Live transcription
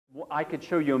I could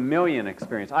show you a million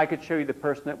experiences. I could show you the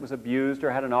person that was abused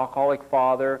or had an alcoholic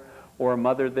father or a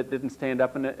mother that didn't stand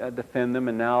up and defend them,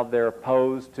 and now they're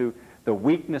opposed to the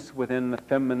weakness within the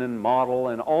feminine model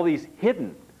and all these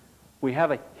hidden. We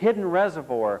have a hidden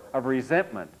reservoir of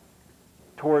resentment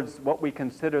towards what we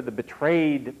consider the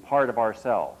betrayed part of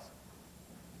ourselves.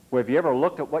 Well, have you ever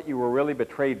looked at what you were really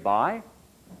betrayed by?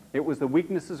 It was the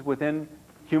weaknesses within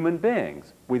human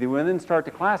beings. We then start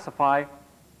to classify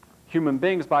human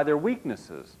beings by their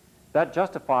weaknesses. That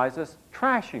justifies us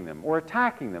trashing them or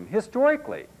attacking them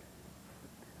historically.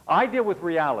 I deal with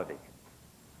reality.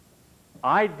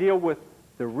 I deal with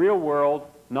the real world,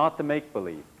 not the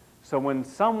make-believe. So when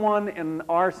someone in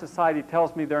our society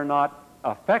tells me they're not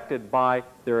affected by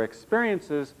their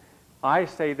experiences, I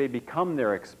say they become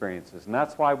their experiences. And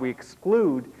that's why we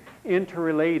exclude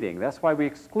interrelating. That's why we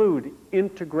exclude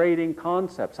integrating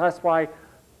concepts. That's why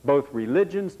both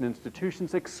religions and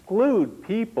institutions exclude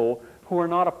people who are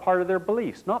not a part of their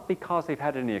beliefs. Not because they've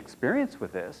had any experience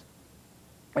with this.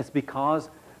 It's because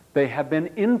they have been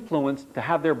influenced to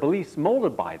have their beliefs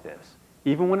molded by this,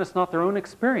 even when it's not their own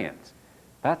experience.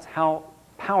 That's how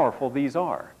powerful these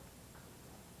are.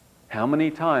 How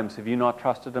many times have you not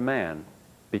trusted a man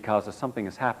because of something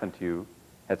has happened to you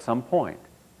at some point?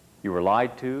 You were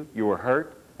lied to, you were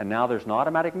hurt, and now there's an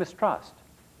automatic mistrust.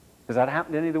 Does that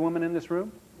happen to any of the women in this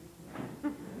room?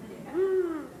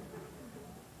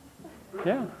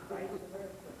 Yeah.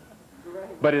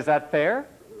 But is that fair?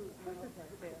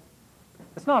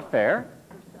 It's not fair.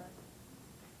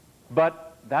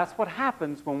 But that's what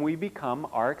happens when we become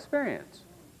our experience.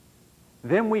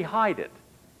 Then we hide it.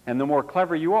 And the more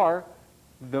clever you are,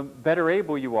 the better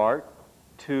able you are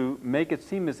to make it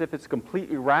seem as if it's a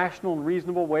completely rational and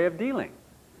reasonable way of dealing.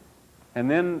 And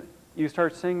then you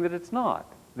start seeing that it's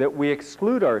not, that we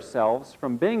exclude ourselves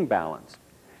from being balanced.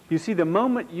 You see, the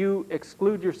moment you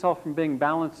exclude yourself from being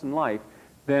balanced in life,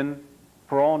 then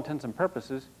for all intents and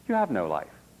purposes, you have no life.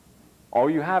 All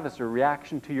you have is a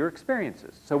reaction to your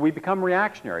experiences. So we become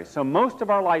reactionary. So most of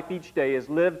our life each day is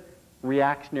lived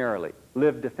reactionarily,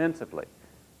 lived defensively.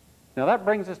 Now that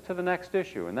brings us to the next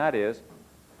issue, and that is,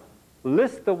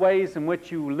 list the ways in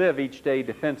which you live each day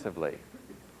defensively.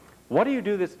 What do you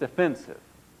do that's defensive?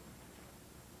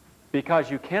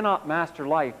 Because you cannot master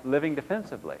life living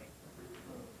defensively.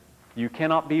 You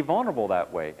cannot be vulnerable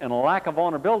that way. And a lack of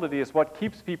vulnerability is what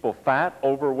keeps people fat,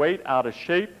 overweight, out of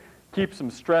shape, keeps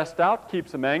them stressed out,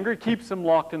 keeps them angry, keeps them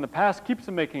locked in the past, keeps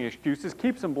them making excuses,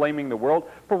 keeps them blaming the world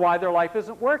for why their life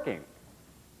isn't working.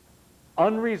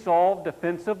 Unresolved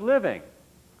defensive living.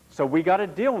 So we got to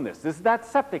deal with this. This is that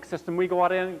septic system we got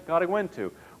to go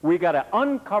into. We got to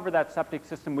uncover that septic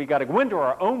system. We got to go into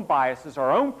our own biases,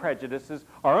 our own prejudices,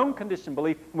 our own conditioned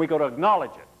belief, and we got to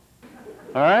acknowledge it.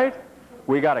 All right?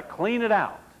 We got to clean it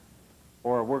out,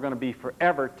 or we're going to be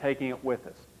forever taking it with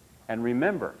us. And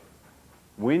remember,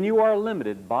 when you are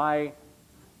limited by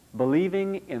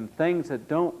believing in things that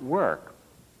don't work,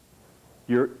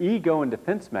 your ego and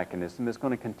defense mechanism is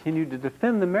going to continue to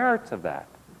defend the merits of that.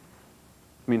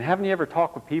 I mean, haven't you ever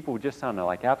talked with people who just sound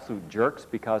like absolute jerks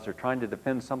because they're trying to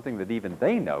defend something that even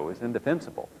they know is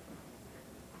indefensible?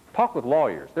 Talk with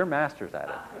lawyers. They're masters at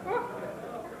it.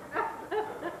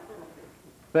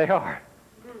 They are.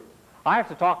 I have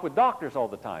to talk with doctors all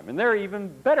the time, and they're even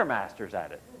better masters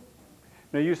at it.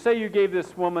 Now, you say you gave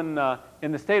this woman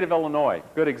in the state of Illinois,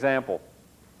 good example.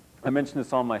 I mentioned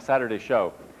this on my Saturday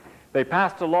show. They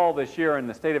passed a law this year in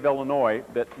the state of Illinois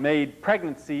that made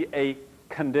pregnancy a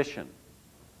condition.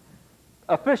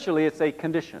 Officially, it's a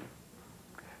condition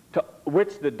to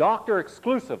which the doctor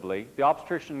exclusively, the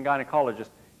obstetrician and gynecologist,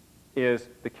 is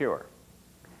the cure.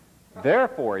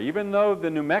 Therefore, even though the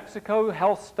New Mexico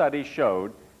health study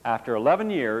showed after 11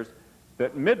 years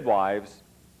that midwives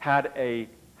had a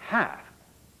half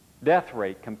death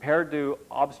rate compared to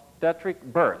obstetric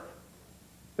birth,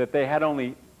 that they had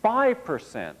only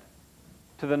 5%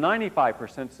 to the 95%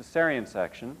 cesarean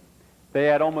section, they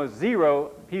had almost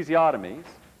zero episiotomies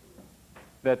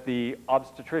that the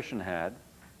obstetrician had,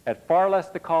 at far less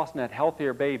the cost and had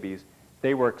healthier babies,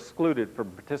 they were excluded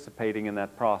from participating in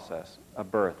that process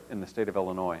of birth in the state of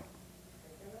Illinois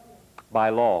by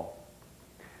law.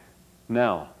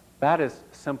 Now, that is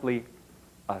simply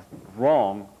a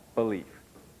wrong belief.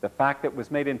 The fact that it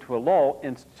was made into a law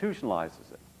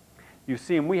institutionalizes it. You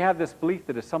see, and we have this belief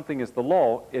that if something is the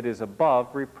law, it is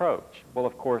above reproach. Well,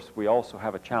 of course, we also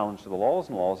have a challenge to the laws,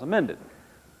 and laws amended.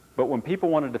 But when people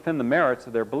want to defend the merits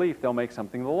of their belief, they'll make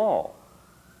something the law.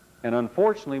 And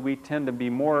unfortunately, we tend to be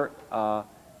more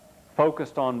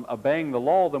focused on obeying the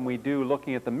law than we do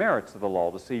looking at the merits of the law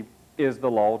to see, is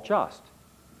the law just?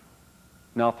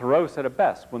 Now, Thoreau said it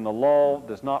best, when the law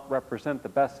does not represent the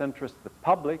best interest of the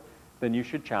public, then you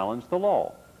should challenge the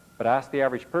law. But ask the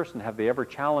average person, have they ever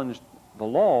challenged the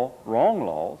law, wrong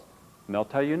laws? And they'll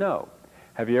tell you no.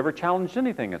 Have you ever challenged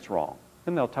anything that's wrong?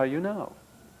 And they'll tell you no.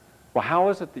 Well, how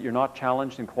is it that you're not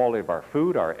challenged in quality of our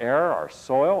food, our air, our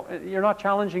soil? You're not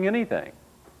challenging anything.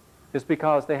 It's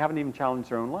because they haven't even challenged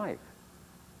their own life.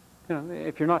 You know,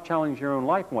 if you're not challenging your own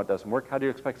life and what doesn't work, how do you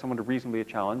expect someone to reasonably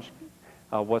challenge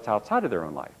what's outside of their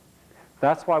own life?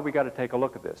 That's why we got to take a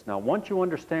look at this. Now, once you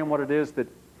understand what it is that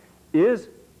is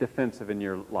defensive in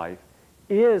your life,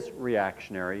 is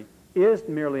reactionary, is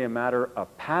merely a matter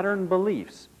of pattern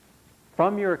beliefs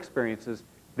from your experiences,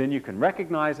 then you can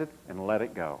recognize it and let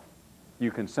it go. You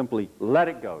can simply let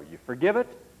it go. You forgive it,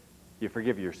 you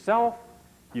forgive yourself,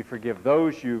 you forgive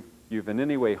those you've in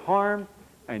any way harmed,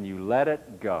 and you let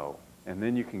it go. And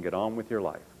then you can get on with your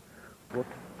life.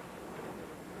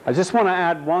 I just want to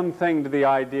add one thing to the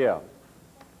idea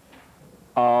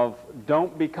of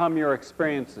don't become your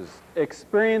experiences.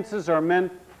 Experiences are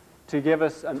meant to give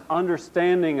us an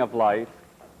understanding of life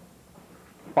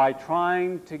by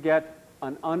trying to get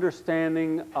an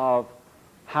understanding of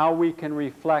how we can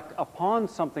reflect upon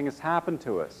something that's happened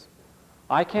to us.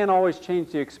 I can't always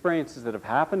change the experiences that have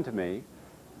happened to me.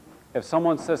 If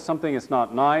someone says something is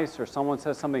not nice or someone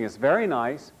says something is very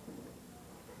nice,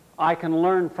 I can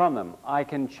learn from them. I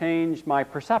can change my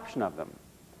perception of them.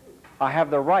 I have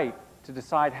the right to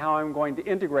decide how I'm going to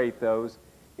integrate those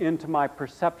into my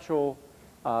perceptual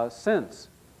sense.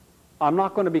 I'm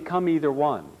not going to become either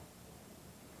one.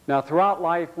 Now, throughout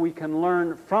life, we can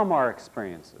learn from our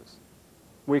experiences.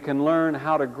 We can learn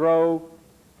how to grow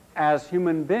as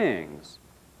human beings.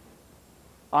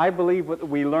 I believe that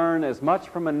we learn as much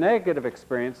from a negative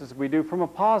experience as we do from a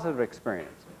positive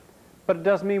experience. But it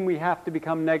doesn't mean we have to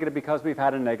become negative because we've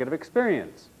had a negative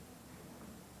experience.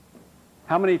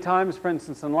 How many times, for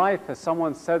instance, in life has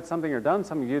someone said something or done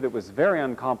something to you that was very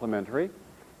uncomplimentary,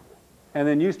 and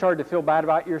then you started to feel bad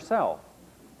about yourself?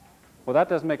 Well, that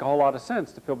doesn't make a whole lot of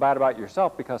sense, to feel bad about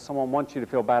yourself because someone wants you to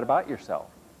feel bad about yourself.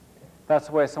 That's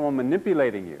the way of someone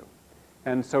manipulating you.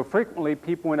 And so frequently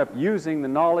people end up using the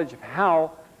knowledge of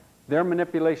how their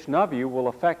manipulation of you will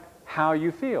affect how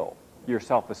you feel. Your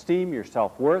self-esteem, your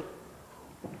self-worth,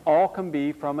 all can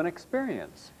be from an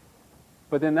experience.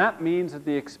 But then that means that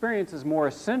the experience is more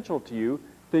essential to you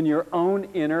than your own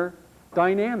inner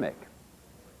dynamic.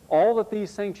 All that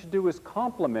these things should do is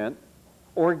complement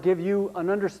or give you an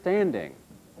understanding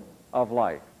of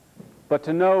life. But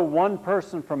to know one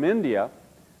person from India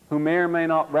who may or may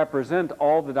not represent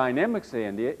all the dynamics of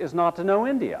India is not to know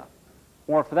India,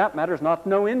 or for that matter, is not to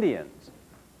know Indians.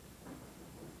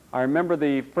 I remember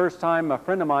the first time a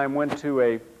friend of mine went to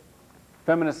a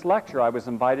feminist lecture. I was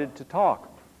invited to talk.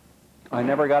 I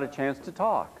never got a chance to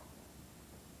talk.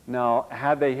 Now,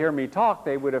 had they heard me talk,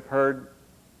 they would have heard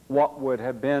what would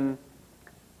have been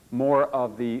more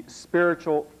of the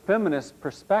spiritual feminist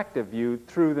perspective viewed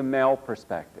through the male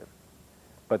perspective.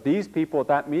 But these people at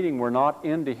that meeting were not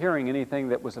into hearing anything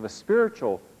that was of a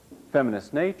spiritual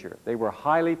feminist nature. They were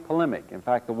highly polemic. In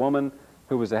fact, the woman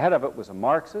who was the head of it was a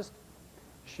Marxist.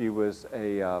 She was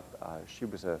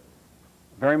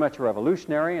very much a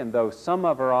revolutionary, and though some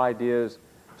of her ideas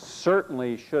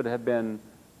certainly should have been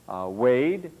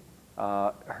weighed,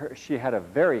 she had a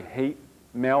very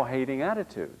male-hating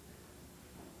attitude.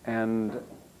 And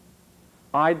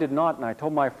I did not, and I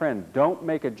told my friend, don't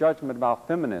make a judgment about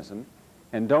feminism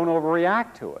and don't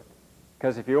overreact to it.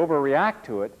 Because if you overreact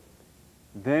to it,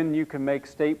 then you can make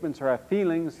statements or have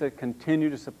feelings that continue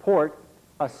to support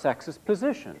a sexist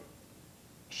position.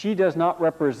 She does not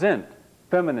represent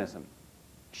feminism.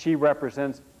 She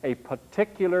represents a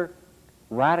particular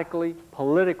radically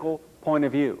political point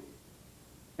of view.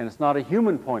 And it's not a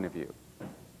human point of view.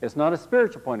 It's not a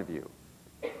spiritual point of view.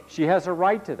 She has a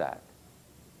right to that.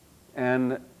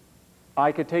 And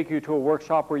I could take you to a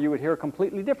workshop where you would hear a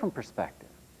completely different perspective.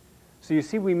 So you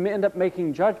see, we end up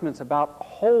making judgments about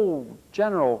whole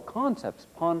general concepts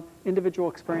upon individual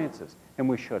experiences, and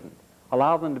we shouldn't.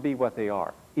 Allow them to be what they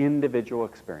are, individual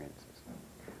experiences.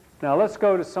 Now let's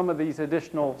go to some of these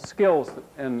additional skills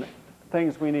and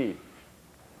things we need.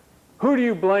 Who do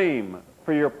you blame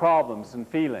for your problems and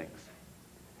feelings?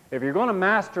 If you're going to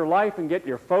master life and get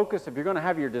your focus, if you're going to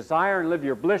have your desire and live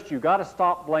your bliss, you've got to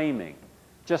stop blaming.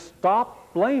 Just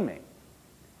stop blaming.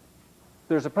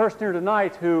 There's a person here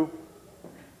tonight who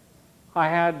I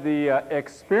had the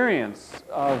experience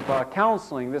of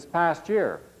counseling this past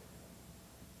year.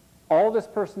 All this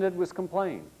person did was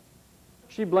complain.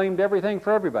 She blamed everything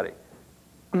for everybody.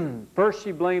 First,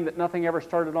 she blamed that nothing ever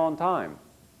started on time.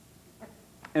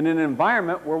 in an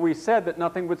environment where we said that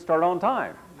nothing would start on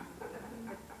time.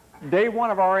 Day one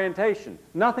of our orientation,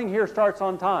 nothing here starts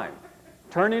on time.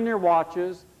 Turn in your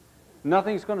watches,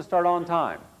 nothing's going to start on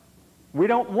time. We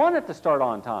don't want it to start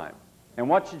on time. And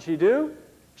what should she do?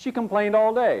 She complained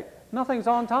all day. Nothing's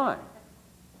on time.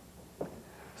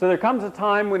 So there comes a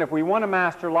time when if we want to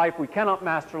master life, we cannot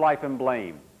master life in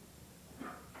blame.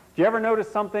 Do you ever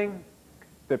notice something?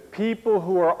 The people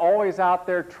who are always out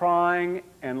there trying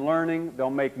and learning, they'll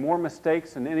make more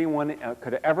mistakes than anyone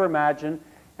could ever imagine,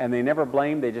 and they never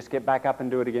blame, they just get back up and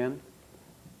do it again.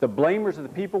 The blamers are the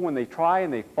people when they try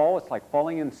and they fall, it's like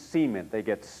falling in cement. They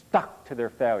get stuck to their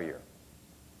failure.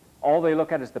 All they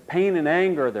look at is the pain and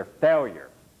anger of their failure,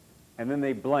 and then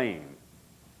they blame.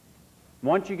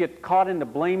 Once you get caught into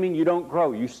blaming, you don't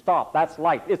grow. You stop. That's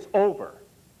life. It's over.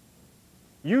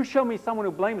 You show me someone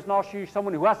who blames, and I'll show you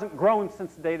someone who hasn't grown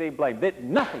since the day they blamed.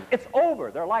 Nothing. It's over.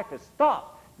 Their life is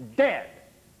stopped. Dead.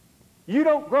 You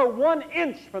don't grow 1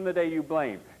 inch from the day you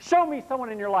blame. Show me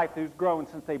someone in your life who's grown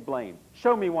since they blamed.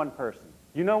 Show me one person.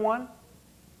 You know one?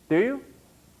 Do you?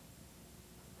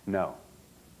 No.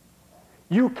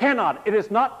 You cannot. It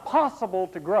is not possible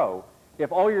to grow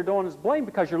if all you're doing is blame,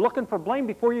 because you're looking for blame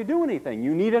before you do anything.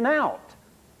 You need an out.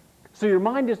 So your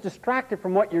mind is distracted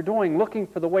from what you're doing, looking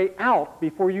for the way out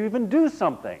before you even do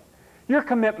something. Your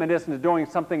commitment isn't to doing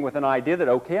something with an idea that,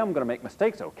 okay, I'm going to make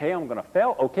mistakes. Okay, I'm going to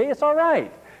fail. Okay, it's all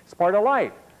right. It's part of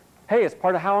life. Hey, it's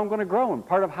part of how I'm going to grow and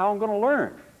part of how I'm going to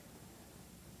learn.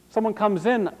 Someone comes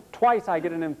in, twice I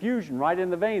get an infusion right in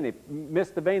the vein. They miss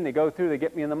the vein, they go through, they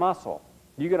get me in the muscle.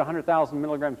 You get 100,000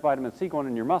 milligrams of vitamin C going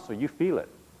in your muscle, you feel it.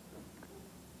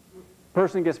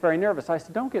 Person gets very nervous. I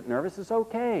said, don't get nervous, it's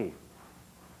okay.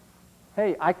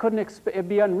 Hey, it'd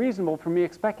be unreasonable for me to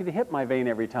expect you to hit my vein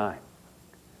every time.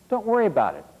 Don't worry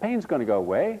about it. Pain's going to go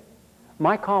away.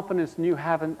 My confidence in you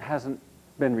hasn't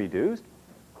been reduced.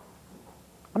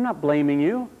 I'm not blaming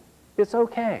you. It's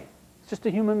okay. It's just a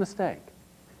human mistake.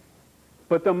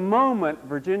 But the moment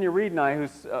Virginia Reed and I,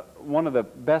 who's one of the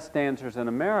best dancers in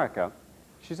America,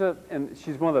 she's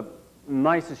one of the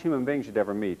nicest human beings you'd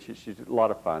ever meet. She's a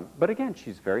lot of fun. But again,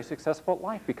 she's very successful at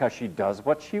life because she does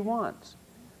what she wants.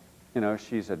 You know,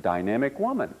 she's a dynamic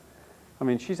woman. I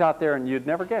mean, she's out there and you'd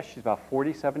never guess. She's about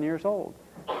 47 years old.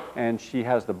 And she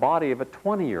has the body of a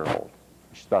 20-year-old.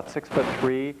 She's about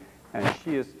 6'3", and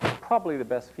she is probably the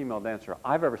best female dancer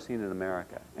I've ever seen in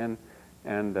America. And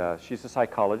she's a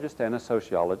psychologist and a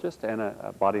sociologist and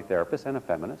a body therapist and a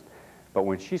feminist. But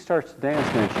when she starts to dance,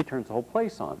 man, she turns the whole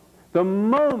place on. The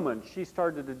moment she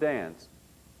started to dance,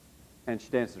 and she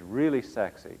dances really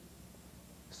sexy,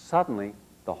 suddenly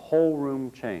the whole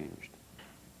room changed.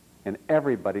 And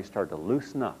everybody started to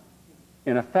loosen up.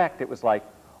 In effect, it was like,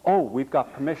 oh, we've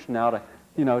got permission now to,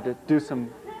 to do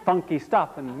some funky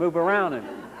stuff and move around.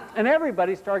 And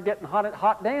everybody started getting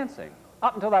hot dancing.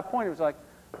 Up until that point, it was like,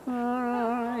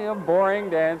 boring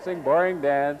dancing, boring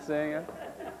dancing.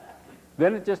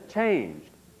 Then it just changed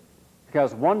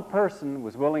because one person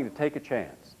was willing to take a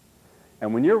chance.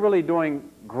 And when you're really doing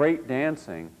great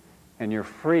dancing and you're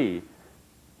free,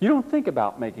 you don't think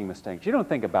about making mistakes. You don't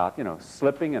think about,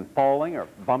 slipping and falling or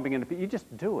bumping into people. You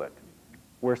just do it.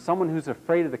 Where someone who's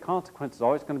afraid of the consequences is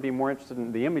always going to be more interested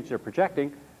in the image they're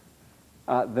projecting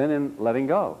than in letting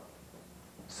go.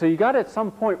 So you got to at some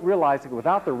point realize that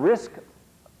without the risk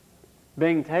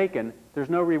being taken, there's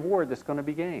no reward that's going to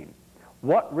be gained.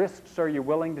 What risks are you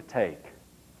willing to take?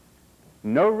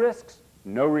 No risks,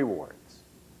 no rewards.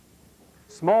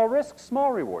 Small risks,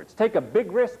 small rewards. Take a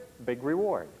big risk, big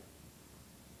reward.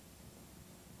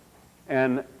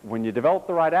 And when you develop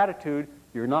the right attitude,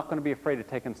 you're not going to be afraid of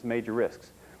taking some major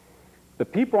risks. The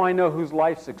people I know whose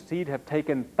lives succeed have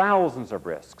taken thousands of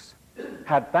risks,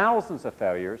 had thousands of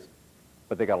failures,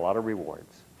 but they got a lot of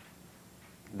rewards.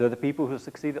 They're the people who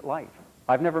succeed at life.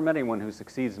 I've never met anyone who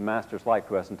succeeds and masters life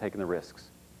who hasn't taken the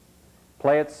risks.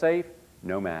 Play it safe,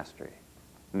 no mastery.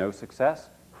 No success,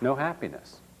 no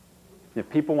happiness. If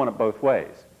people want it both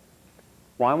ways.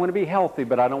 Well, I want to be healthy,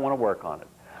 but I don't want to work on it.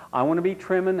 I want to be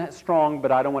trim and strong,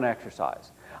 but I don't want to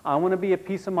exercise. I want to be at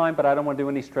peace of mind, but I don't want to do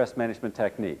any stress management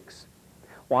techniques.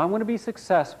 Well, I want to be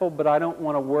successful, but I don't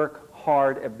want to work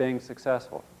hard at being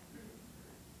successful.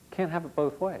 Can't have it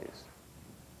both ways.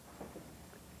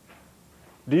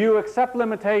 Do you accept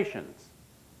limitations?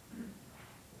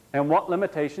 And what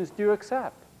limitations do you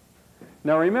accept?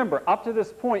 Now remember, up to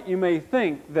this point you may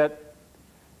think that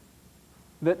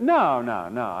no,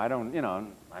 I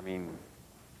don't,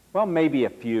 well, maybe a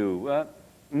few.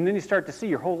 And then you start to see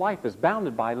your whole life is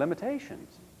bounded by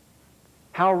limitations.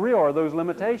 How real are those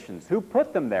limitations? Who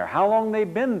put them there? How long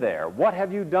they've been there? What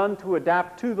have you done to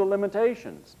adapt to the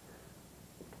limitations?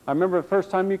 I remember the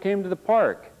first time you came to the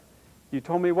park. You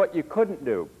told me what you couldn't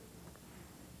do.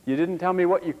 You didn't tell me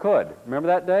what you could. Remember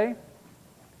that day?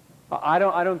 I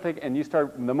don't think, and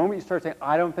the moment you start saying,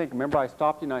 I don't think, remember I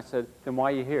stopped you and I said, then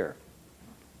why are you here?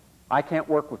 I can't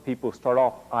work with people who start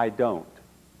off, I don't.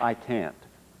 I can't.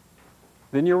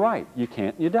 Then you're right. You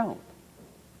can't, you don't.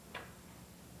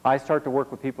 I start to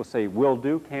work with people who say, will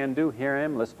do, can do, here I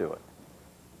am, let's do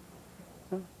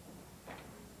it.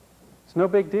 It's no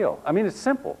big deal. I mean, it's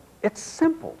simple. It's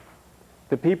simple.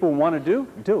 The people who want to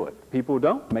do it. People who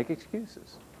don't, make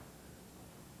excuses.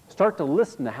 Start to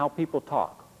listen to how people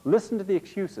talk. Listen to the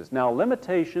excuses. Now,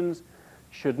 limitations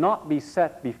should not be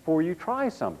set before you try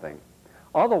something.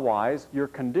 Otherwise, your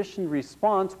conditioned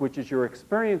response, which is your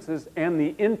experiences and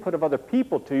the input of other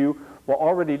people to you, will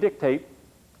already dictate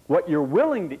what you're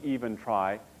willing to even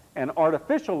try, and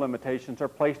artificial limitations are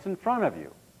placed in front of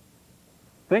you.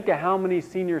 Think of how many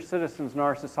senior citizens in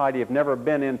our society have never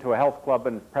been into a health club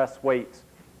and pressed weights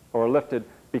or lifted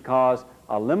because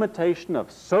a limitation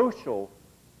of social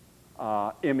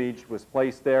image was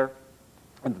placed there,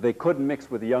 and they couldn't mix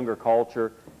with the younger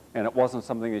culture, and it wasn't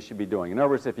something they should be doing. In other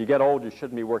words, if you get old, you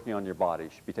shouldn't be working on your body. You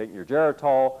should be taking your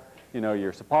Geritol,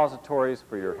 your suppositories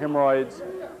for your hemorrhoids,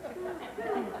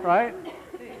 right?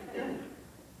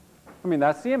 I mean,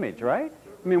 that's the image, right?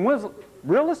 I mean,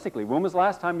 realistically, when was the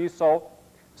last time you saw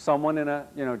someone in a,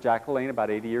 Jack LaLanne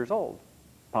about 80 years old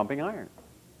pumping iron?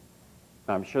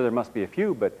 Now, I'm sure there must be a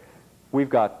few, but we've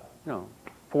got,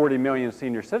 40 million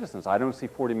senior citizens. I don't see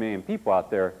 40 million people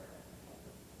out there.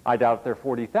 I doubt there are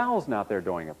 40,000 out there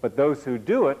doing it. But those who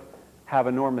do it have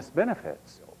enormous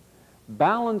benefits.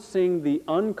 Balancing the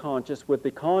unconscious with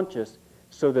the conscious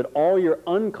so that all your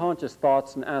unconscious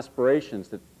thoughts and aspirations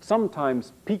that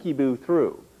sometimes peekaboo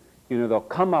through, they'll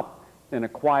come up in a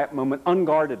quiet moment,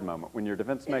 unguarded moment, when your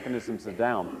defense mechanisms are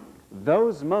down.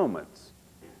 Those moments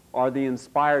are the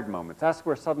inspired moments. That's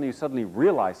where you suddenly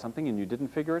realize something and you didn't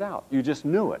figure it out. You just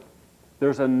knew it.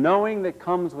 There's a knowing that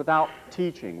comes without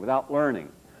teaching, without learning.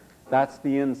 That's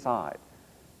the inside.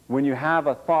 When you have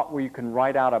a thought where you can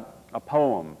write out a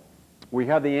poem, where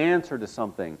you have the answer to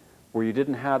something, where you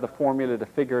didn't have the formula to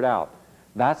figure it out,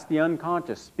 that's the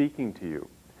unconscious speaking to you.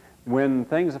 When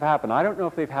things have happened, I don't know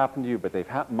if they've happened to you, but they've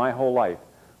happened my whole life.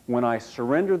 When I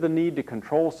surrender the need to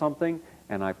control something,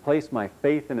 and I place my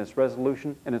faith in its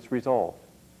resolution, and it's resolved.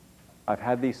 I've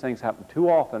had these things happen too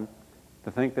often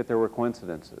to think that there were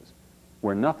coincidences,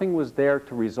 where nothing was there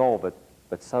to resolve it,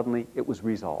 but suddenly it was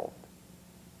resolved.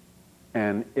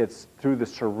 And it's through the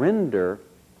surrender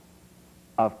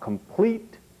of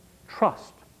complete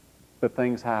trust that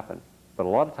things happen. But a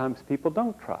lot of times people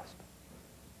don't trust.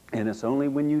 And it's only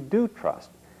when you do trust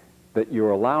that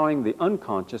you're allowing the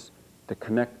unconscious to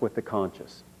connect with the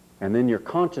conscious. And then your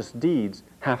conscious deeds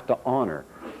have to honor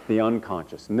the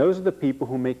unconscious. And those are the people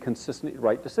who make consistently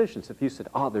right decisions. If you said,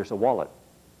 there's a wallet,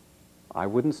 I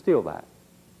wouldn't steal that.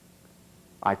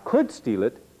 I could steal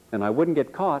it, and I wouldn't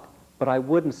get caught, but I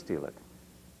wouldn't steal it.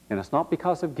 And it's not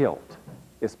because of guilt.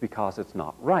 It's because it's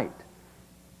not right.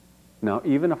 Now,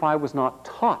 even if I was not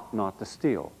taught not to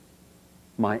steal,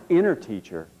 my inner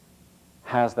teacher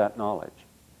has that knowledge.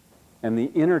 And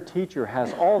the inner teacher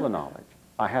has all the knowledge.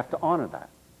 I have to honor that.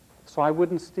 So I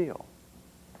wouldn't steal.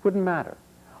 It wouldn't matter.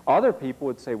 Other people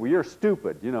would say, well, you're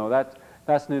stupid.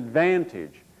 That's an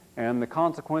advantage. And the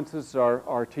consequences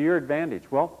are to your advantage.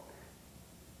 Well,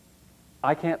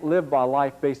 I can't live my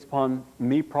life based upon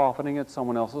me profiting at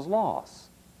someone else's loss.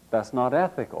 That's not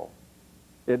ethical.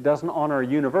 It doesn't honor a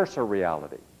universal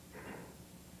reality.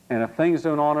 And if things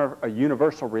don't honor a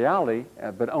universal reality,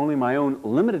 but only my own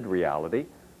limited reality,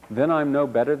 then I'm no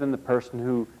better than the person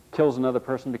who kills another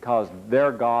person because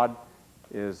their God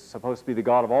is supposed to be the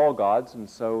God of all gods, and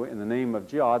so in the name of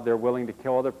jihad, they're willing to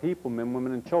kill other people, men,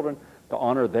 women, and children, to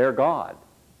honor their God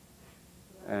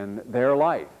and their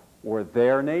life, or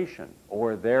their nation,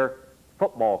 or their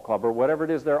football club, or whatever it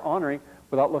is they're honoring,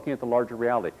 without looking at the larger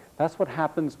reality. That's what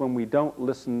happens when we don't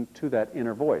listen to that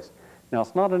inner voice. Now,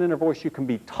 it's not an inner voice you can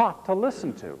be taught to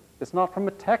listen to. It's not from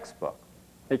a textbook.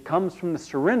 It comes from the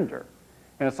surrender.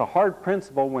 And it's a hard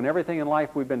principle when everything in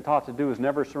life we've been taught to do is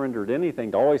never surrender to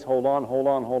anything, to always hold on, hold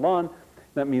on, hold on.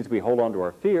 That means we hold on to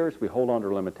our fears, we hold on to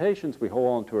our limitations, we hold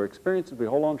on to our experiences, we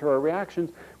hold on to our reactions,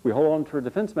 we hold on to our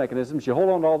defense mechanisms. You hold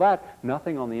on to all that,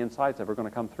 nothing on the inside is ever going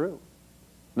to come through.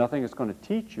 Nothing is going to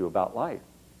teach you about life.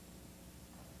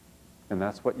 And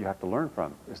that's what you have to learn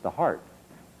from, is the heart.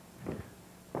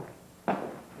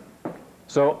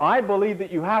 So I believe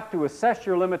that you have to assess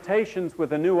your limitations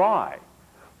with a new eye.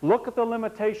 Look at the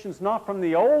limitations not from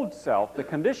the old self, the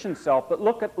conditioned self, but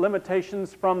look at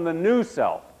limitations from the new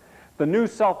self. The new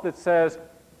self that says,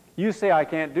 You say I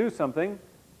can't do something,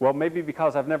 well, maybe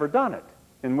because I've never done it,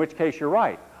 in which case you're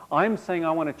right. I'm saying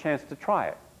I want a chance to try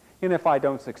it. And if I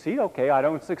don't succeed, okay, I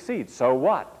don't succeed. So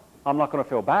what? I'm not going to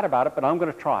feel bad about it, but I'm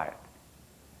going to try it.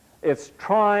 It's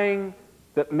trying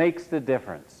that makes the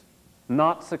difference,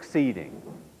 not succeeding.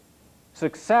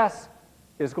 Success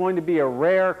is going to be a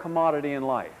rare commodity in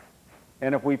life.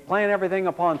 And if we plan everything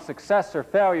upon success or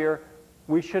failure,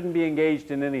 we shouldn't be engaged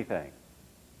in anything.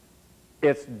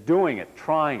 It's doing it,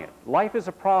 trying it. Life is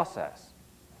a process.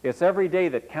 It's every day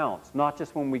that counts, not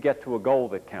just when we get to a goal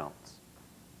that counts.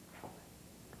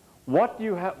 What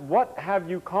have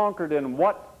you conquered and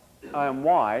what and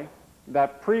why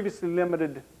that previously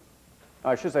limited,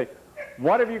 I should say,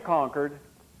 what have you conquered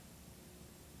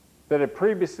that had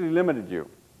previously limited you?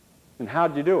 And how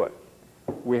did you do it?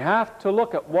 We have to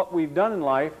look at what we've done in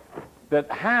life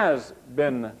that has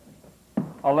been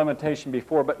a limitation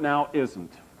before, but now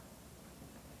isn't.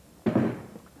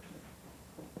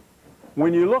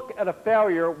 When you look at a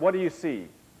failure, what do you see?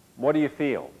 What do you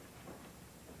feel?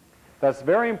 That's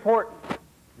very important.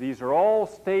 These are all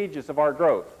stages of our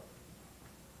growth.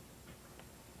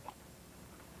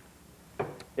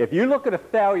 If you look at a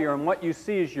failure and what you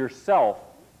see is yourself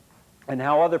and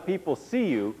how other people see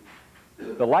you,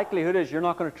 the likelihood is you're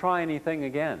not going to try anything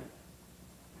again.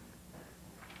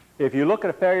 If you look at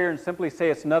a failure and simply say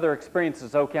it's another experience,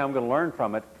 it's okay, I'm going to learn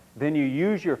from it, then you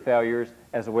use your failures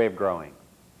as a way of growing.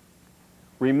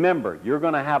 Remember, you're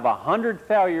going to have 100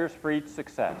 failures for each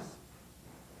success.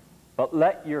 But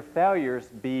let your failures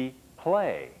be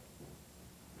play.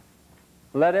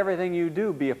 Let everything you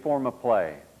do be a form of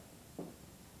play,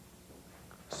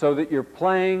 so that you're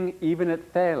playing even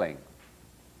at failing,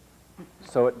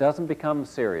 so it doesn't become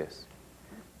serious.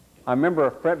 I remember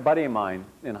a buddy of mine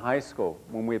in high school,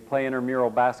 when we'd play intramural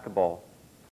basketball,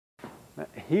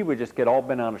 he would just get all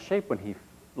bent out of shape when he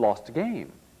lost a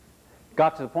game.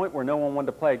 Got to the point where no one wanted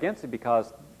to play against him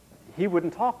because he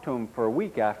wouldn't talk to him for a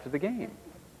week after the game.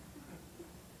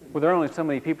 Well, there are only so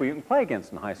many people you can play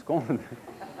against in high school.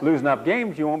 Losing up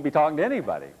games, you won't be talking to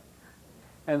anybody.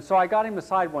 And so I got him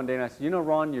aside one day and I said, you know,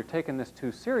 Ron, you're taking this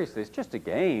too seriously. It's just a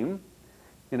game.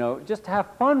 You know, just have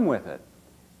fun with it.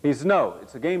 He said, no,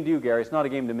 it's a game to you, Gary. It's not a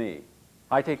game to me.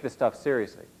 I take this stuff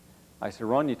seriously. I said,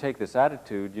 Ron, you take this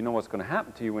attitude, you know what's going to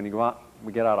happen to you when you go out,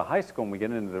 we get out of high school and we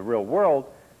get into the real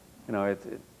world. You know,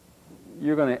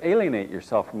 you're going to alienate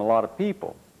yourself from a lot of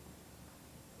people.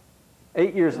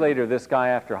 8 years later, this guy,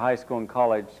 after high school and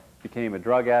college, became a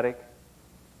drug addict,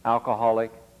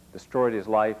 alcoholic, destroyed his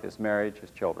life, his marriage, his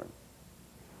children.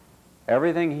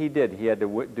 Everything he did, he had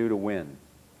to do to win.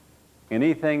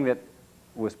 Anything that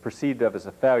was perceived of as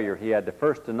a failure, he had to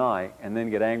first deny and then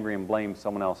get angry and blame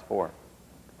someone else for it.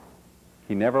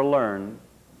 He never learned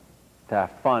to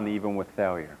have fun even with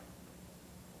failure.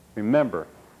 Remember,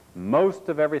 most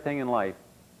of everything in life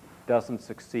doesn't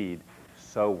succeed,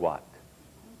 so what?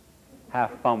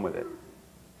 Have fun with it.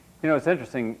 You know, it's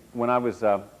interesting, when I was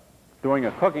doing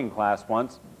a cooking class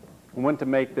once, we went to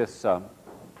make this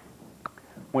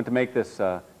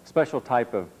special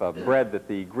type of bread that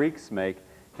the Greeks make,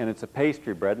 and it's a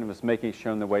pastry bread, and it was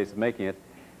shown the ways of making it,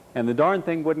 and the darn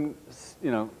thing wouldn't,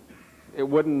 you know, it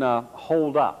wouldn't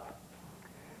hold up,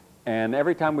 and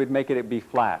every time we'd make it, it'd be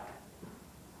flat.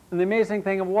 And the amazing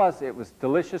thing was, it was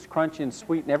delicious, crunchy, and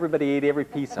sweet, and everybody ate every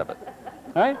piece of it,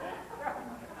 right?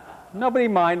 Nobody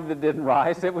minded that it didn't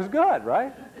rise. It was good,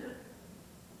 right?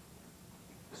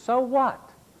 So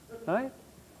what, right?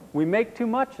 We make too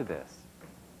much of this.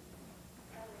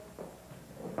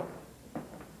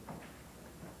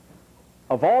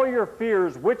 Of all your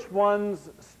fears, which ones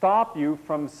stop you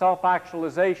from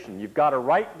self-actualization? You've got to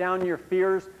write down your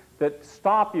fears that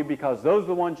stop you, because those are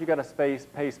the ones you've got to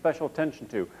pay special attention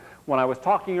to. When I was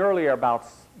talking earlier about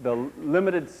the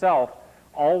limited self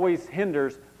always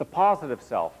hinders the positive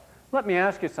self. Let me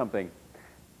ask you something.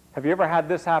 Have you ever had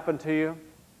this happen to you?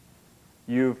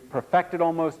 You've perfected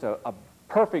almost a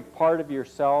perfect part of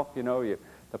yourself, you know,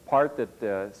 the part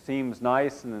that seems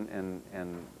nice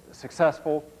and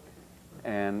successful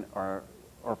and are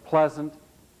pleasant.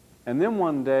 And then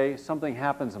one day something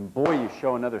happens and boy, you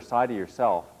show another side of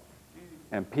yourself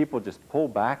and people just pull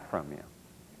back from you.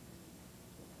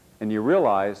 And you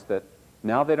realize that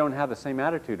now they don't have the same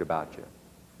attitude about you.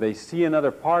 They see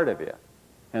another part of you.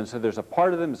 And so there's a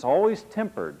part of them that's always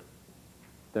tempered.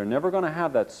 They're never going to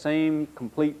have that same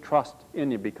complete trust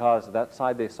in you because of that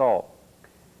side they saw.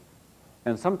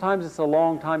 And sometimes it's a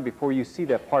long time before you see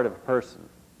that part of a person.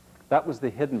 That was the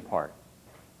hidden part.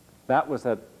 That was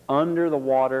that under the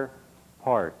water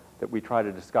part that we try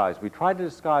to disguise. We try to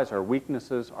disguise our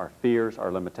weaknesses, our fears,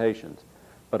 our limitations.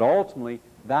 But ultimately,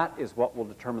 That is what will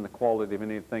determine the quality of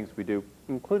any of the things we do,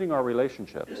 including our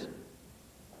relationships.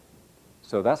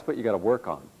 So that's what you got to work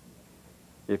on.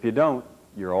 If you don't,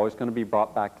 you're always going to be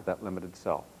brought back to that limited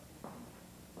self.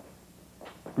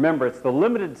 Remember, it's the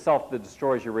limited self that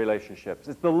destroys your relationships.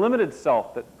 It's the limited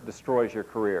self that destroys your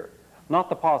career, not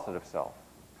the positive self.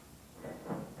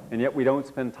 And yet we don't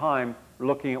spend time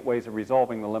looking at ways of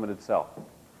resolving the limited self.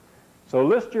 So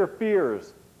list your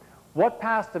fears. What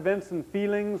past events and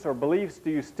feelings or beliefs do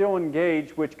you still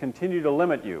engage which continue to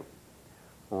limit you?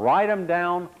 Write them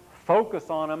down, focus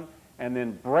on them, and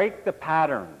then break the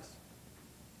patterns.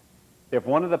 If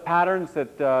one of the patterns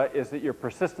is that you're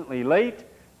persistently late,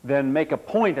 then make a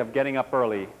point of getting up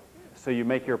early so you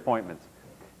make your appointments.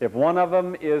 If one of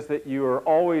them is that you are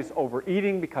always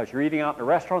overeating because you're eating out in a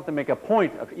restaurant, then make a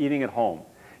point of eating at home.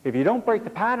 If you don't break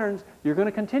the patterns, you're going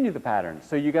to continue the patterns.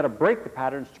 So you've got to break the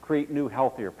patterns to create new,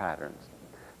 healthier patterns.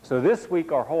 So this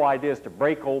week, our whole idea is to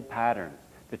break old patterns,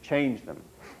 to change them.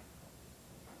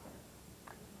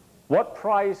 What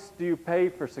price do you pay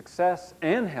for success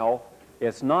and health?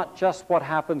 It's not just what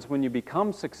happens when you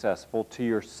become successful to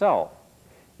yourself.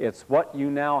 It's what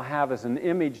you now have as an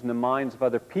image in the minds of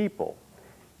other people.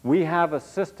 We have a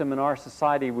system in our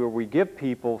society where we give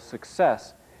people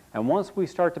success, and once we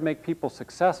start to make people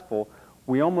successful,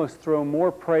 we almost throw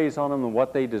more praise on them than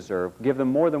what they deserve, give them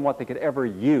more than what they could ever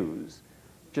use.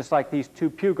 Just like these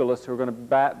two pugilists who are going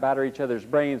to batter each other's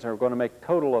brains and are going to make a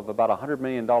total of about $100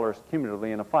 million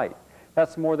cumulatively in a fight.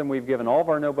 That's more than we've given all of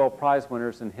our Nobel Prize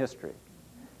winners in history.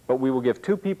 But we will give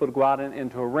two people to go out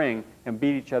into a ring and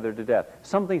beat each other to death.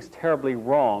 Something's terribly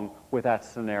wrong with that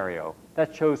scenario.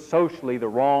 That shows socially the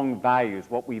wrong values,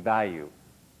 what we value.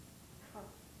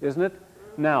 Isn't it?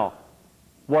 Now,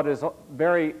 what is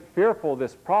very fearful of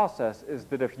this process is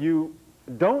that if you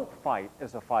don't fight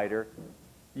as a fighter,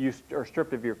 you are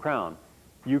stripped of your crown.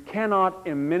 You cannot,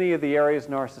 in many of the areas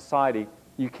in our society,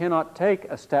 you cannot take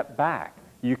a step back.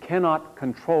 You cannot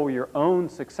control your own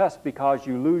success because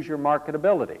you lose your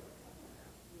marketability.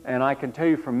 And I can tell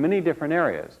you from many different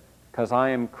areas, because I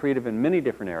am creative in many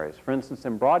different areas. For instance,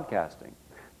 in broadcasting,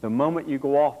 the moment you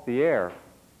go off the air,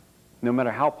 no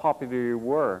matter how popular you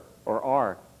were or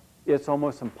are, it's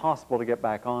almost impossible to get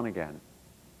back on again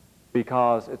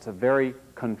because it's a very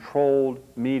controlled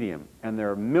medium, and there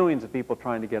are millions of people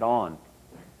trying to get on.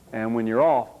 And when you're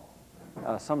off,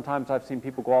 sometimes I've seen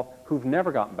people go off who've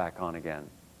never gotten back on again.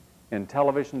 In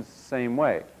television, it's the same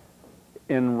way.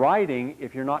 In writing,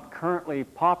 if you're not currently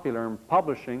popular in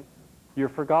publishing, you're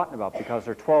forgotten about because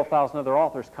there are 12,000 other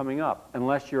authors coming up,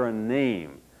 unless you're a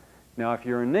name. Now, if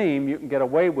you're a name, you can get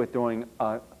away with doing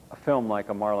a film like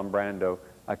a Marlon Brando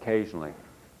occasionally.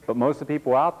 But most of the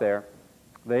people out there,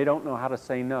 they don't know how to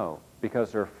say no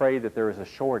because they're afraid that there is a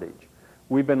shortage.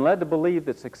 We've been led to believe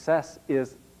that success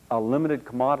is a limited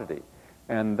commodity,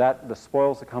 and that the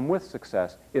spoils that come with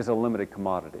success is a limited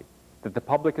commodity, that the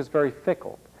public is very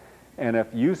fickle. And if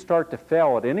you start to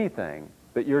fail at anything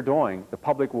that you're doing, the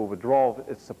public will withdraw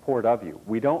its support of you.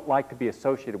 We don't like to be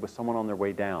associated with someone on their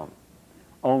way down,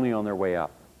 only on their way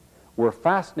up. We're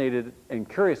fascinated and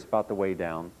curious about the way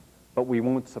down, but we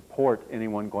won't support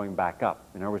anyone going back up.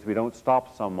 In other words, we don't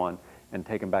stop someone and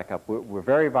take them back up. We're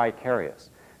very vicarious.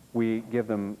 We give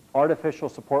them artificial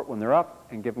support when they're up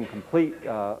and give them complete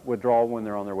withdrawal when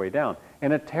they're on their way down.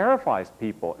 And it terrifies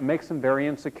people. It makes them very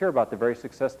insecure about the very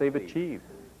success they've achieved.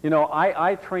 You know,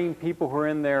 I train people who are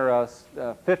in their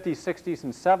 50s, 60s,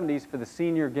 and 70s for the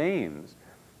senior games.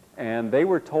 And they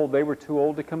were told they were too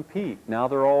old to compete. Now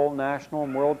they're all national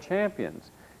and world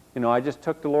champions. You know, I just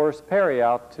took Dolores Perry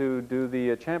out to do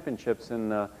the championships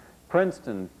in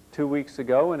Princeton 2 weeks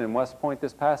ago, and in West Point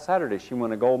this past Saturday. She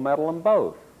won a gold medal in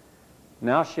both.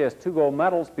 Now she has 2 gold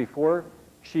medals. Before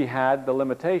she had the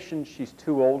limitation, she's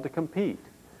too old to compete.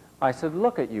 I said,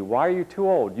 look at you, why are you too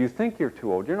old? You think you're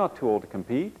too old, you're not too old to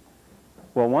compete.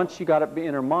 Well, once she got it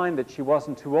in her mind that she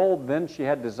wasn't too old, then she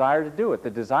had desire to do it. The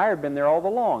desire had been there all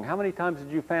along. How many times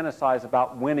did you fantasize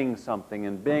about winning something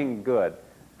and being good?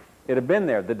 It had been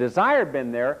there. The desire had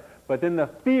been there, but then the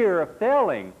fear of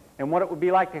failing and what it would be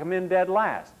like to come in dead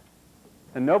last.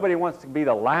 And nobody wants to be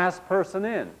the last person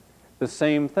in. The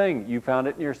same thing. You found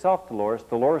it in yourself, Dolores.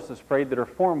 Dolores was afraid that her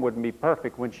form wouldn't be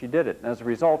perfect when she did it. And as a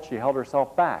result, she held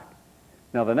herself back.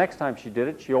 Now, the next time she did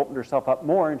it, she opened herself up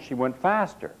more and she went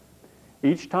faster.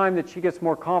 Each time that she gets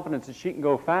more confidence that she can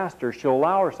go faster, she'll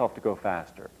allow herself to go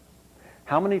faster.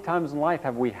 How many times in life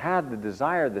have we had the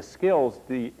desire, the skills,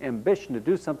 the ambition to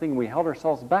do something and we held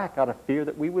ourselves back out of fear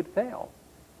that we would fail?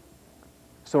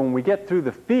 So when we get through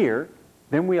the fear,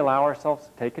 then we allow ourselves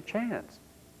to take a chance.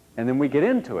 And then we get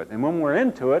into it. And when we're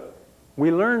into it, we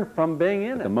learn from being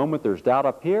in it. The moment there's doubt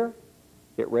up here,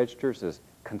 it registers as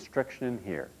constriction in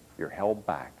here. You're held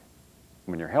back.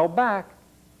 When you're held back,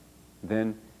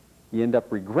 then you end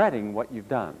up regretting what you've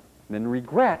done. And then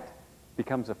regret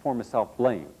becomes a form of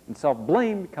self-blame. And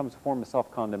self-blame becomes a form of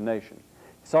self-condemnation.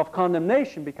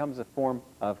 Self-condemnation becomes a form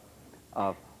of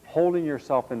holding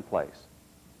yourself in place.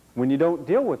 When you don't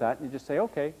deal with that, you just say,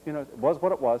 okay, you know, it was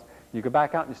what it was. You go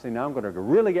back out and you say, now I'm going to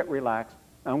really get relaxed.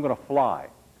 I'm going to fly.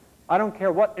 I don't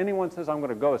care what anyone says, I'm going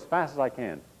to go as fast as I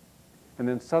can. And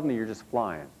then suddenly you're just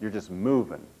flying. You're just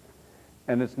moving.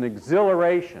 And it's an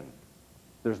exhilaration.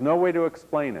 There's no way to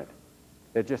explain it.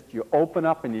 It just, you open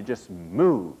up and you just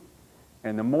move.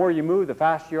 And the more you move, the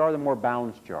faster you are, the more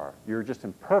balanced you are. You're just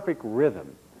in perfect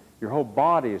rhythm. Your whole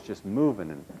body is just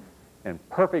moving in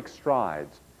perfect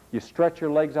strides. You stretch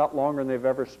your legs out longer than they've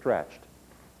ever stretched.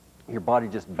 Your body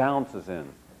just bounces in.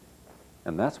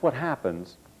 And that's what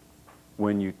happens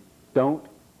when you don't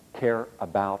care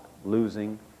about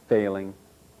losing, failing.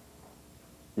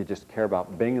 You just care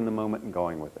about being in the moment and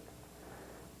going with it.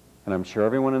 And I'm sure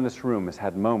everyone in this room has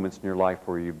had moments in your life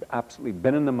where you've absolutely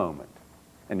been in the moment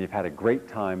and you've had a great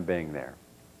time being there,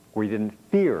 where you didn't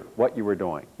fear what you were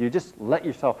doing. You just let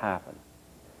yourself happen.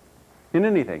 In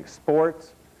anything,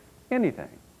 sports, anything,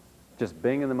 just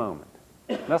being in the moment.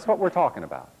 That's what we're talking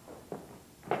about.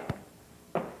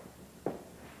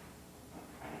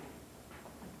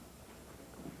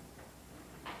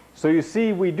 So you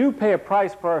see, we do pay a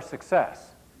price for our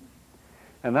success.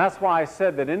 And that's why I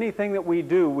said that anything that we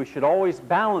do, we should always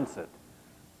balance it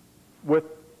with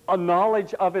a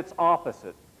knowledge of its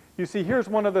opposite. You see, here's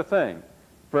one other thing.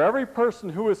 For every person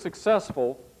who is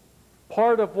successful,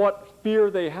 part of what fear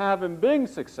they have in being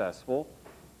successful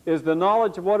is the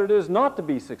knowledge of what it is not to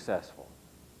be successful.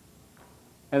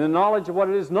 And the knowledge of what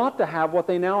it is not to have what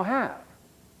they now have.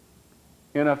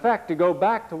 In effect, to go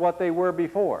back to what they were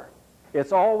before.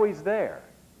 It's always there.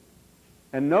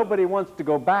 And nobody wants to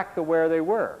go back to where they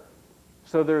were.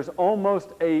 So there's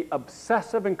almost an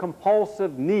obsessive and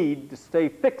compulsive need to stay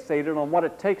fixated on what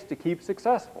it takes to keep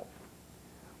successful.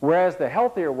 Whereas the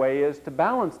healthier way is to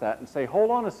balance that and say, hold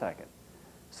on a second.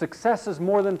 Success is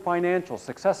more than financial.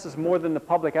 Success is more than the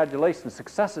public adulation.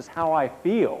 Success is how I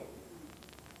feel.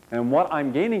 And what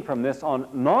I'm gaining from this on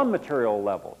non-material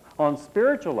levels, on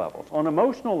spiritual levels, on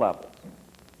emotional levels.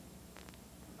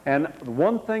 And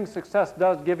one thing success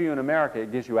does give you in America,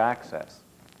 it gives you access.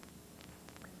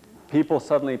 People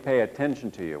suddenly pay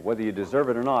attention to you. Whether you deserve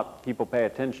it or not, people pay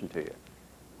attention to you.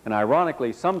 And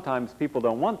ironically, sometimes people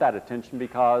don't want that attention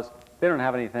because they don't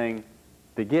have anything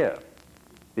to give.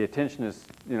 The attention is,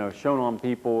 shown on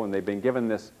people, and they've been given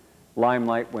this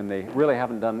limelight when they really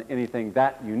haven't done anything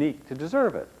that unique to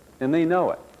deserve it, and they know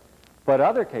it. But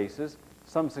other cases,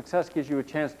 some success gives you a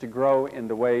chance to grow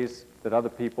into ways that other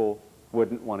people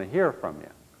wouldn't want to hear from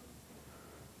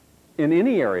you. In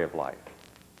any area of life,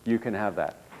 you can have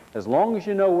that. As long as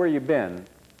you know where you've been,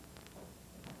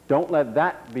 don't let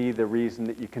that be the reason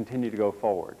that you continue to go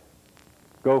forward.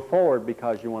 Go forward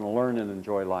because you want to learn and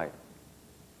enjoy life.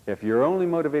 If you're only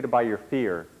motivated by your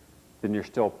fear, then you're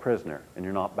still a prisoner, and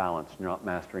you're not balanced, and you're not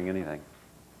mastering anything.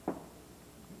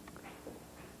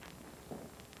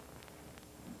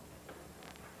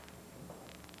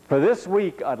 For this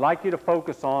week, I'd like you to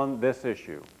focus on this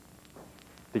issue.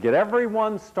 To get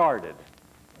everyone started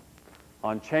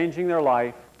on changing their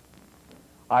life,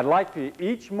 I'd like you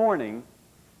each morning,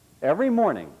 every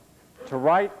morning, to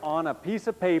write on a piece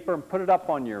of paper and put it up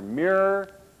on your mirror,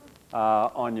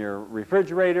 on your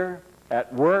refrigerator,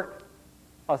 at work,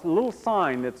 a little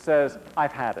sign that says,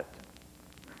 I've had it.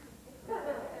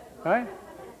 Right?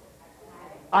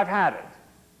 I've had it.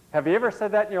 Have you ever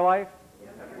said that in your life?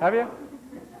 Have you?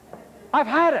 I've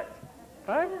had it.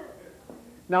 Right?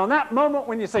 Now, in that moment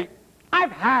when you say,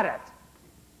 I've had it,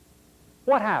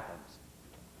 what happens?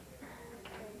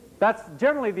 That's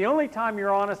generally the only time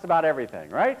you're honest about everything,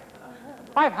 right?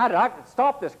 I've had it. I've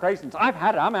stopped this craziness. I've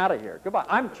had it. I'm out of here. Goodbye.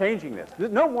 I'm changing this.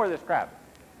 No more of this crap.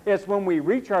 It's when we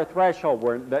reach our threshold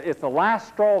where it's the last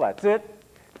straw. That's it.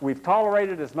 We've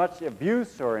tolerated as much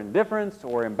abuse or indifference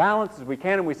or imbalance as we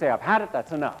can, and we say, I've had it.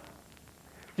 That's enough.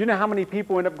 Do you know how many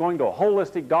people end up going to a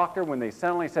holistic doctor when they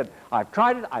suddenly said, I've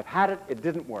tried it, I've had it, it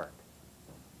didn't work?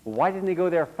 Well, why didn't they go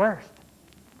there first?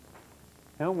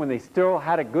 When they still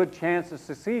had a good chance of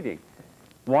succeeding.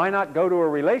 Why not go to a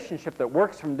relationship that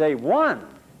works from day one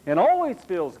and always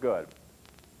feels good?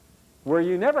 Where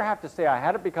you never have to say, I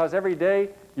had it, because every day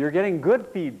you're getting good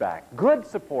feedback, good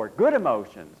support, good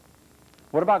emotions.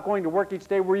 What about going to work each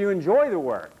day where you enjoy the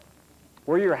work?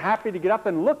 Where you're happy to get up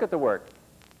and look at the work?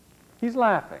 He's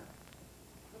laughing.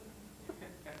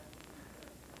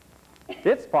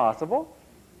 It's possible.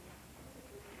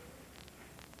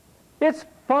 It's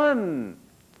fun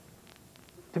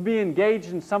to be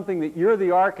engaged in something that you're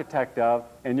the architect of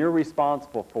and you're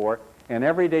responsible for, and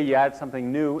every day you add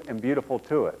something new and beautiful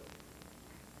to it.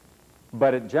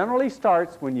 But it generally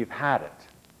starts when you've had it.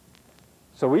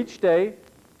 So each day,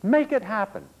 make it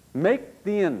happen. Make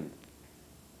the end.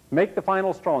 Make the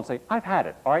final straw and say, I've had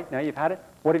it. All right, now you've had it.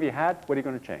 What have you had? What are you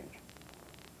going to change?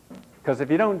 Because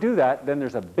if you don't do that, then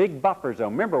there's a big buffer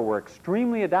zone. Remember, we're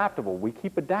extremely adaptable. We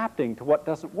keep adapting to what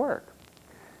doesn't work.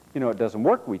 You know, it doesn't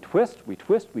work. We twist, we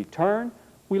turn.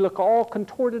 We look all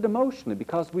contorted emotionally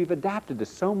because we've adapted to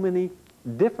so many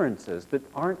differences that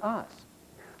aren't us.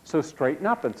 So straighten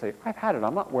up and say, I've had it.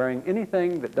 I'm not wearing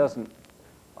anything that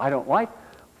I don't like.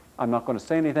 I'm not going to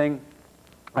say anything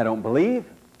I don't believe.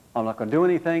 I'm not going to do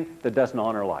anything that doesn't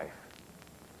honor life.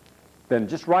 Then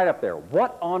just right up there,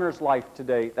 what honors life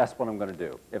today, that's what I'm going to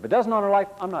do. If it doesn't honor life,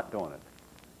 I'm not doing it.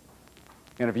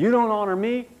 And if you don't honor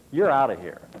me, you're out of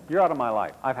here. You're out of my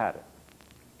life. I've had it.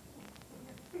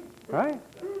 Right?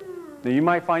 Now you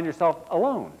might find yourself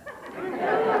alone.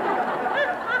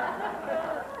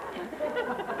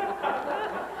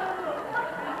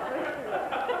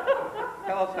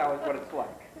 Tell us what it's like.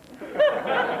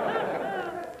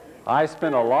 I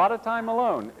spent a lot of time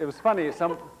alone. It was funny.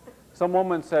 Some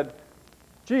woman said,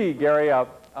 gee, Gary,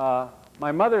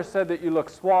 my mother said that you look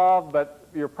suave, but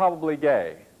you're probably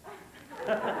gay.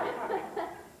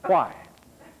 Why?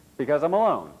 Because I'm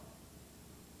alone.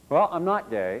 Well, I'm not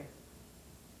gay.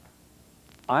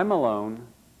 I'm alone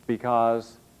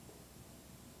because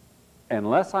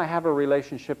unless I have a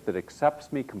relationship that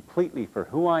accepts me completely for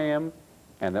who I am,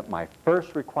 and that my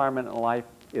first requirement in life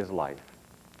is life.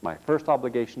 My first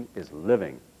obligation is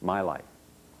living my life.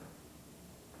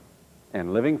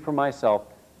 And living for myself,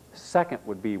 second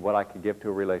would be what I could give to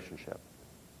a relationship.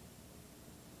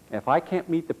 If I can't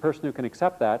meet the person who can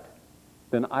accept that,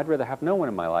 then I'd rather have no one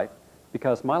in my life,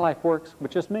 because my life works with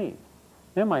just me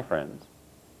and my friends.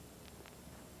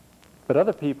 But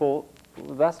other people,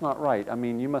 that's not right. I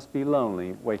mean, you must be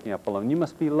lonely waking up alone. You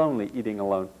must be lonely eating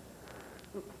alone.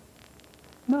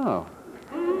 No,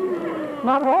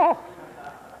 not at all.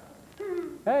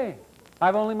 Hey,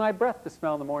 I've only my breath to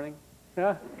smell in the morning.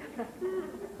 Yeah.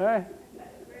 Hey.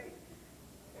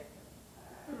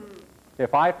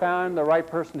 If I found the right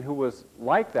person who was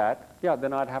like that, yeah,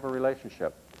 then I'd have a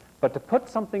relationship. But to put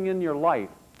something in your life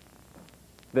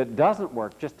that doesn't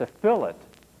work just to fill it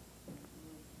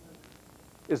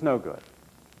is no good.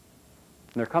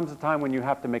 And there comes a time when you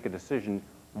have to make a decision,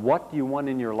 what do you want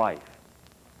in your life?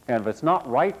 And if it's not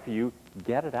right for you,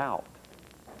 get it out.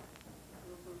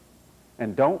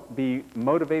 And don't be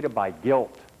motivated by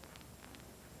guilt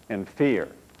and fear.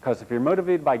 Because if you're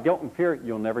motivated by guilt and fear,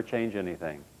 you'll never change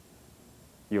anything.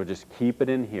 You'll just keep it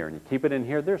in here. And you keep it in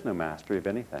here, there's no mastery of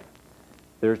anything.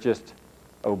 There's just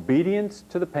obedience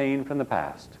to the pain from the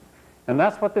past. And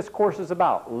that's what this course is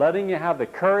about, letting you have the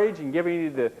courage and giving you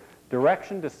the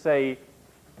direction to say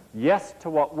yes to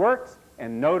what works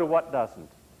and no to what doesn't.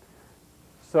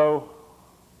 So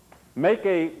make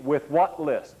a with what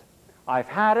list. I've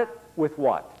had it with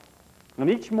what? And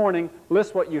each morning,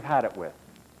 list what you've had it with.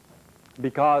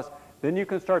 Because then you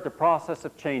can start the process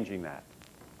of changing that.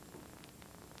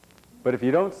 But if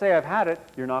you don't say I've had it,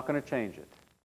 you're not going to change it.